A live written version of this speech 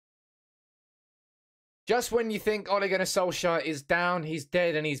Just when you think Ole Gunnar Solskjaer is down, he's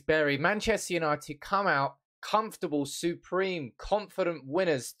dead and he's buried, Manchester United come out comfortable, supreme, confident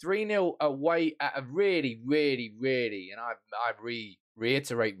winners, 3-0 away at a really, and I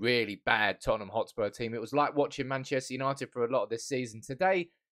reiterate, really bad Tottenham Hotspur team. It was like watching Manchester United for a lot of this season. Today,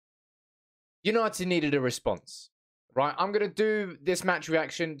 United needed a response. Right, I'm going to do this match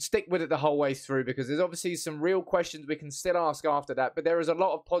reaction, stick with it the whole way through, because there's obviously some real questions we can still ask after that, but there is a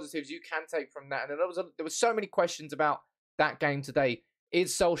lot of positives you can take from that, and there were so many questions about that game today.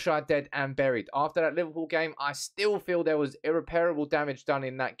 Is Solskjaer dead and buried? After that Liverpool game, I still feel there was irreparable damage done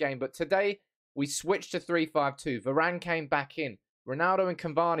in that game, but today we switched to 3-5-2. Varane came back in. Ronaldo and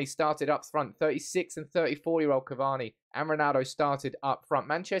Cavani started up front. 36 and 34-year-old Cavani and Ronaldo started up front.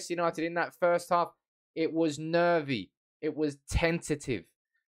 Manchester United in that first half, it was nervy. It was tentative.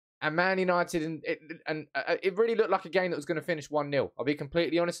 And Man United, it really looked like a game that was going to finish 1-0. I'll be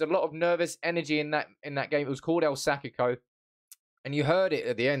completely honest. A lot of nervous energy in that game. It was called El Sacco. And you heard it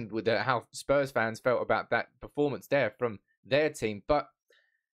at the end with how Spurs fans felt about that performance there from their team. But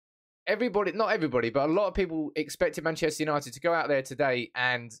not everybody, but a lot of people expected Manchester United to go out there today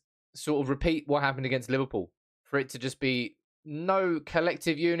and sort of repeat what happened against Liverpool. For it to just be no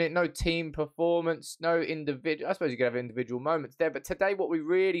collective unit, no team performance, no individual. I suppose you could have individual moments there, but today what we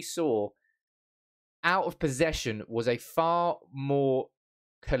really saw out of possession was a far more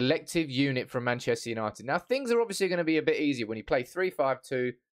collective unit from Manchester United. Now, things are obviously going to be a bit easier when you play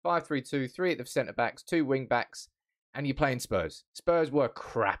 3-5-2, 5-3-2, 3 at the centre-backs, 2 wing-backs, and you're playing Spurs. Spurs were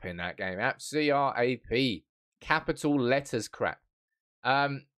crap in that game. C-R-A-P. Capital letters crap.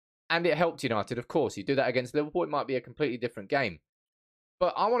 And it helped United, of course. You do that against Liverpool, it might be a completely different game.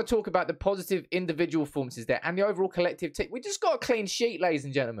 But I want to talk about the positive individual performances there and the overall collective team. We just got a clean sheet, ladies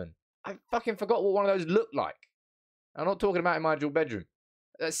and gentlemen. I fucking forgot what one of those looked like. I'm not talking about in my dual bedroom.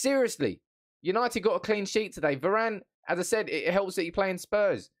 Seriously, United got a clean sheet today. Varane, as I said, it helps that you play in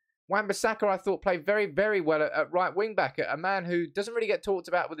Spurs. Wan-Bissaka, I thought, played very, very well at right wing-back. A man who doesn't really get talked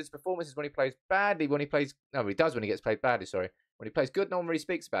about with his performances when he plays badly, No, he does when he gets played badly, sorry. When he plays good, no one really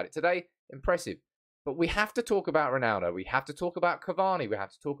speaks about it. Today, impressive. But we have to talk about Ronaldo. We have to talk about Cavani. We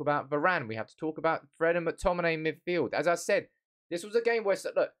have to talk about Varane. We have to talk about Fred and McTominay in midfield. As I said, this was a game where,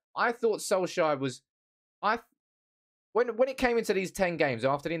 look, I thought Solskjaer was... When it came into these 10 games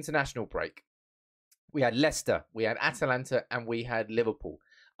after the international break, we had Leicester, we had Atalanta, and we had Liverpool.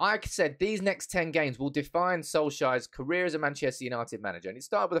 I said these next 10 games will define Solskjaer's career as a Manchester United manager. And it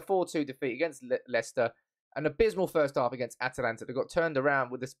started with a 4-2 defeat against Leicester, an abysmal first half against Atalanta that got turned around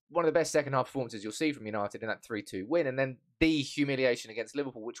with one of the best second half performances you'll see from United in that 3-2 win, and then the humiliation against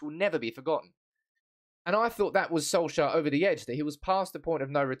Liverpool, which will never be forgotten. And I thought that was Solskjaer over the edge, that he was past the point of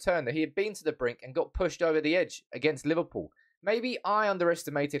no return, that he had been to the brink and got pushed over the edge against Liverpool. Maybe I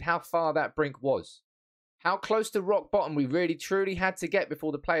underestimated how far that brink was. How close to rock bottom we really truly had to get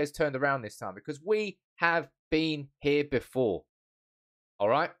before the players turned around this time, because we have been here before. All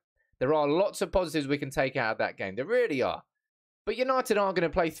right? There are lots of positives we can take out of that game. There really are. But United aren't going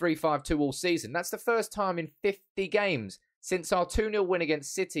to play 3-5-2 all season. That's the first time in 50 games since our 2-0 win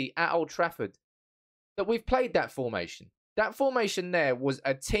against City at Old Trafford that we've played that formation. That formation there was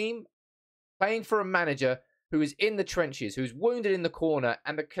a team playing for a manager who is in the trenches, who's wounded in the corner,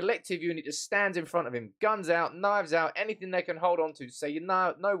 and the collective unit just stands in front of him, guns out, knives out, anything they can hold on to say, you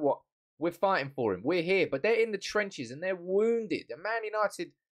know what, we're fighting for him, we're here. But they're in the trenches and they're wounded. And Man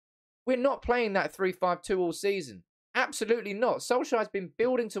United, we're not playing that 3-5-2 all season. Absolutely not. Solskjaer's been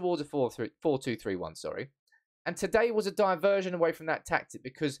building towards a 4-2-3-1, sorry. And today was a diversion away from that tactic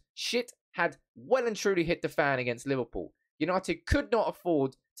because shit had well and truly hit the fan against Liverpool. United could not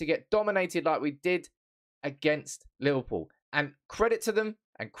afford to get dominated like we did against Liverpool. And credit to them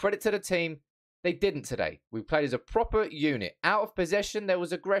and credit to the team, they didn't today. We played as a proper unit. Out of possession, there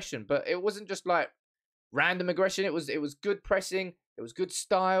was aggression, but it wasn't just like random aggression. It was good pressing. It was good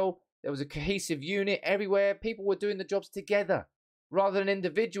style. There was a cohesive unit everywhere. People were doing the jobs together rather than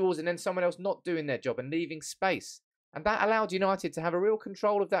individuals and then someone else not doing their job and leaving space. And that allowed United to have a real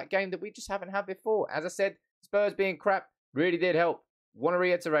control of that game that we just haven't had before. As I said, Spurs being crap really did help. Want to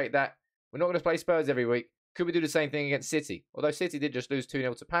reiterate that. We're not going to play Spurs every week. Could we do the same thing against City? Although City did just lose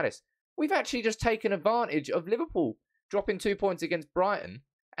 2-0 to Palace. We've actually just taken advantage of Liverpool dropping 2 points against Brighton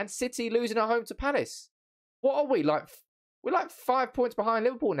and City losing at home to Palace. What are we? We're like 5 points behind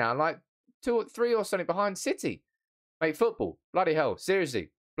Liverpool now. Like 2 or 3 or something behind City. Mate, football. Bloody hell. Seriously.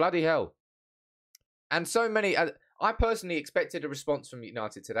 Bloody hell. And so many... I personally expected a response from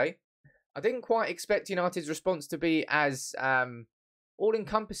United today. I didn't quite expect United's response to be as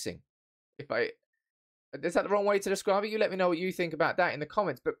all-encompassing. Is that the wrong way to describe it? You let me know what you think about that in the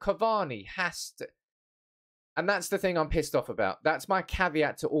comments. But Cavani has to... And that's the thing I'm pissed off about. That's my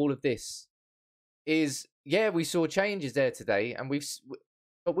caveat to all of this. Is, yeah, we saw changes there today, and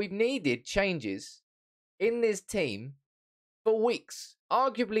we've needed changes in this team for weeks,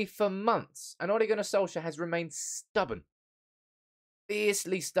 arguably for months. And Ole Gunnar Solskjaer has remained stubborn,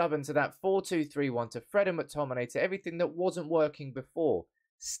 fiercely stubborn to that 4-2-3-1, to Fred and McTominay, to everything that wasn't working before.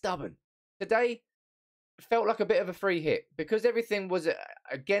 Stubborn. Today, it felt like a bit of a free hit because everything was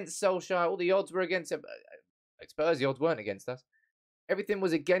against Solskjaer. All the odds were against him. Spurs, the odds weren't against us. Everything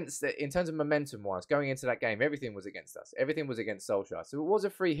was against it in terms of momentum-wise. Going into that game, everything was against us. Everything was against Solskjaer. So it was a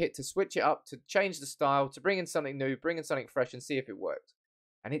free hit to switch it up, to change the style, to bring in something new, bring in something fresh and see if it worked.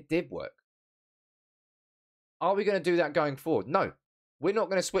 And it did work. Are we going to do that going forward? No. We're not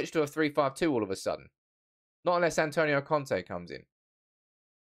going to switch to a 3-5-2 all of a sudden. Not unless Antonio Conte comes in.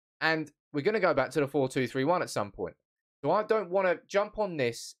 And we're going to go back to the 4-2-3-1 at some point. So I don't want to jump on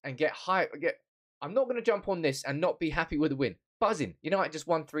this and get hype. I'm not going to jump on this and not be happy with the win. Buzzing. United just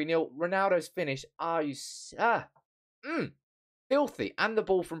won 3-0. Ronaldo's finish. Filthy. And the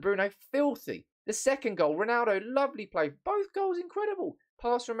ball from Bruno. Filthy. The second goal. Ronaldo. Lovely play. Both goals incredible.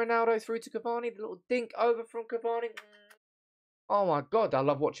 Pass from Ronaldo through to Cavani. The little dink over from Cavani. Oh my God. I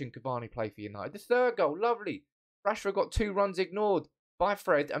love watching Cavani play for United. The third goal. Lovely. Rashford got 2 runs ignored by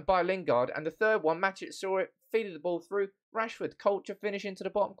Fred and by Lingard. And the third one, Matchit saw it. Feeded the ball through. Rashford. Culture finish into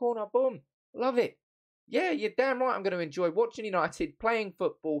the bottom corner. Boom. Love it. Yeah, you're damn right I'm going to enjoy watching United playing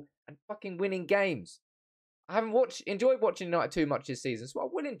football and fucking winning games. I haven't enjoyed watching United too much this season, so I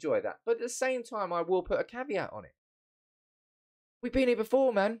will enjoy that. But at the same time, I will put a caveat on it. We've been here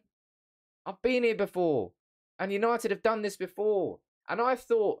before, man. I've been here before. And United have done this before. And I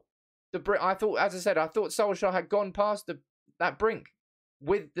thought, as I said, I thought Solskjaer had gone past that brink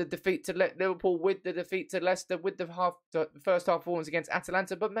with the defeat to Liverpool, with the defeat to Leicester, with the first half performance against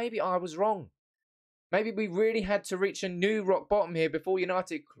Atalanta. But maybe I was wrong. Maybe we really had to reach a new rock bottom here before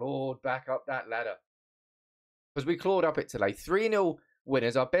United clawed back up that ladder. Because we clawed up it today. 3-0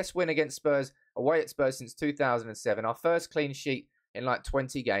 winners. Our best win against Spurs, away at Spurs since 2007. Our first clean sheet in like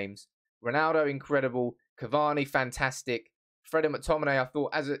 20 games. Ronaldo, incredible. Cavani, fantastic. Fred and McTominay, I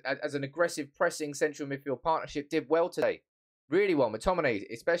thought, as an aggressive pressing central midfield partnership, did well today. Really well. McTominay,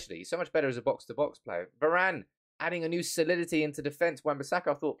 especially. He's so much better as a box-to-box player. Varane, adding a new solidity into defence. Wan-Bissaka,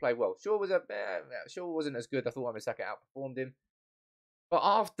 I thought, played well. Sure wasn't as good. I thought Wan-Bissaka outperformed him. But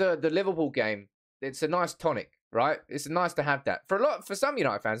after the Liverpool game, it's a nice tonic, right? It's nice to have that. For some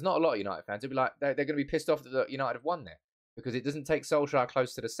United fans, not a lot of United fans, it'll be like they're going to be pissed off that United have won there because it doesn't take Solskjaer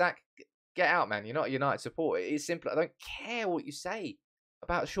close to the sack. Get out, man. You're not a United supporter. It's simple. I don't care what you say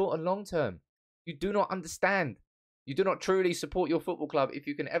about short and long term. You do not understand. You do not truly support your football club if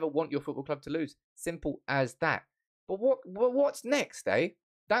you can ever want your football club to lose. Simple as that. But what's next, eh?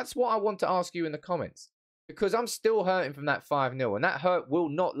 That's what I want to ask you in the comments. Because I'm still hurting from that 5-0. And that hurt will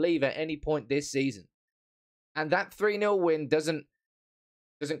not leave at any point this season. And that 3-0 win doesn't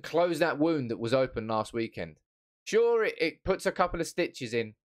close that wound that was open last weekend. Sure, it puts a couple of stitches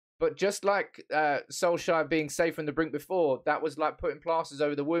in. But just like Solskjaer being safe from the brink before, that was like putting plasters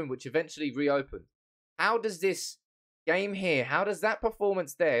over the wound, which eventually reopened. How does this game here, how does that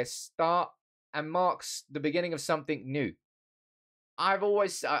performance there start and marks the beginning of something new? I've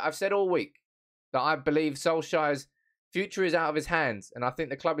said all week that I believe Solskjaer's future is out of his hands. And I think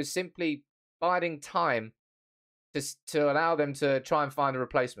the club is simply biding time to allow them to try and find a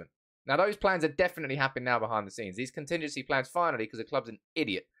replacement. Now, those plans are definitely happening now behind the scenes. These contingency plans finally, because the club's an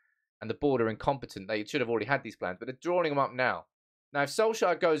idiot and the board are incompetent. They should have already had these plans, but they're drawing them up now. Now, if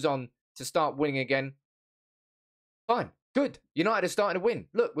Solskjaer goes on to start winning again, fine, good. United are starting to win.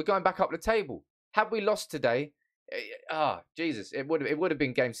 Look, we're going back up the table. Had we lost today, Jesus, it would have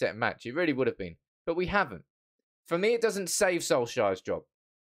been game, set, and match. It really would have been. But we haven't. For me, it doesn't save Solskjaer's job.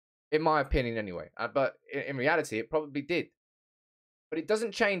 In my opinion, anyway. But in reality, it probably did. But it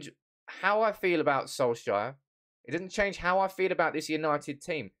doesn't change how I feel about Solskjaer. It doesn't change how I feel about this United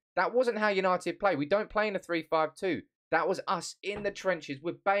team. That wasn't how United play. We don't play in a 3-5-2. That was us in the trenches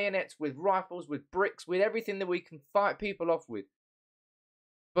with bayonets, with rifles, with bricks, with everything that we can fight people off with.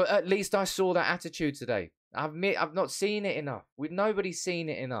 But at least I saw that attitude today. I've not seen it enough. Nobody's seen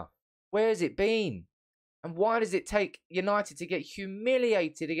it enough. Where has it been? And why does it take United to get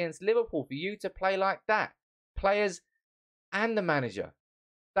humiliated against Liverpool for you to play like that? Players and the manager.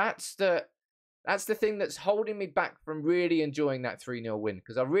 That's the thing that's holding me back from really enjoying that 3-0 win.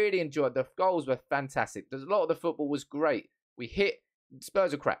 Because I really enjoyed the goals were fantastic. A lot of the football was great. We hit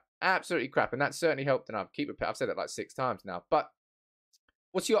Spurs are crap. Absolutely crap. And that certainly helped. And I've said it like 6 times now. But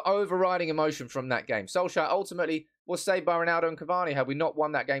what's your overriding emotion from that game? Solskjaer ultimately was saved by Ronaldo and Cavani. Had we not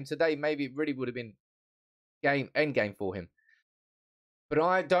won that game today, maybe it really would have been end game for him. But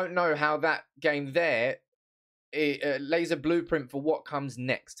I don't know how that game there lays a blueprint for what comes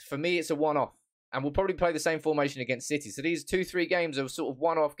next. For me, it's a one-off. And we'll probably play the same formation against City. So these 2-3 games are sort of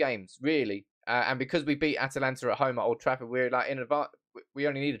one-off games, really. And because we beat Atalanta at home at Old Trafford, we're like in advance. We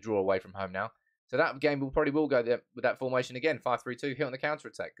only need a draw away from home now. So that game will probably go there with that formation again, 5-3-2, hit on the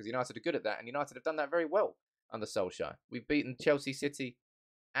counter-attack. Because United are good at that. And United have done that very well under Solskjaer. We've beaten Chelsea, City,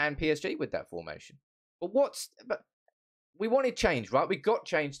 and PSG with that formation. But we wanted change, right? We got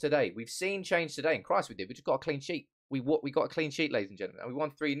change today. We've seen change today. And Christ, we did. We just got a clean sheet. We got a clean sheet, ladies and gentlemen. And we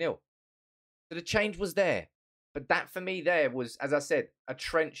won 3-0. So the change was there. But that, for me, there was, as I said, a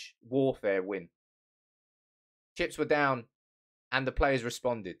trench warfare win. Chips were down, and the players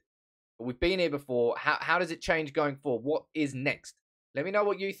responded. But we've been here before. How does it change going forward? What is next? Let me know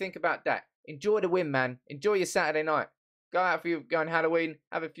what you think about that. Enjoy the win, man. Enjoy your Saturday night. Go out for you, go on Halloween,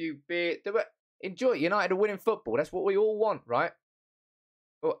 have a few beers. Enjoy it. United are winning football. That's what we all want, right?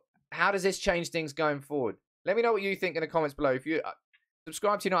 But how does this change things going forward? Let me know what you think in the comments below. If you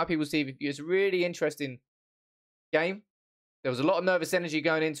subscribe to United People's TV, it's a really interesting game. There was a lot of nervous energy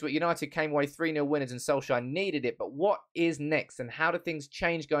going into it. United came away 3-0 winners and Solskjaer needed it. But what is next and how do things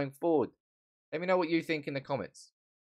change going forward? Let me know what you think in the comments.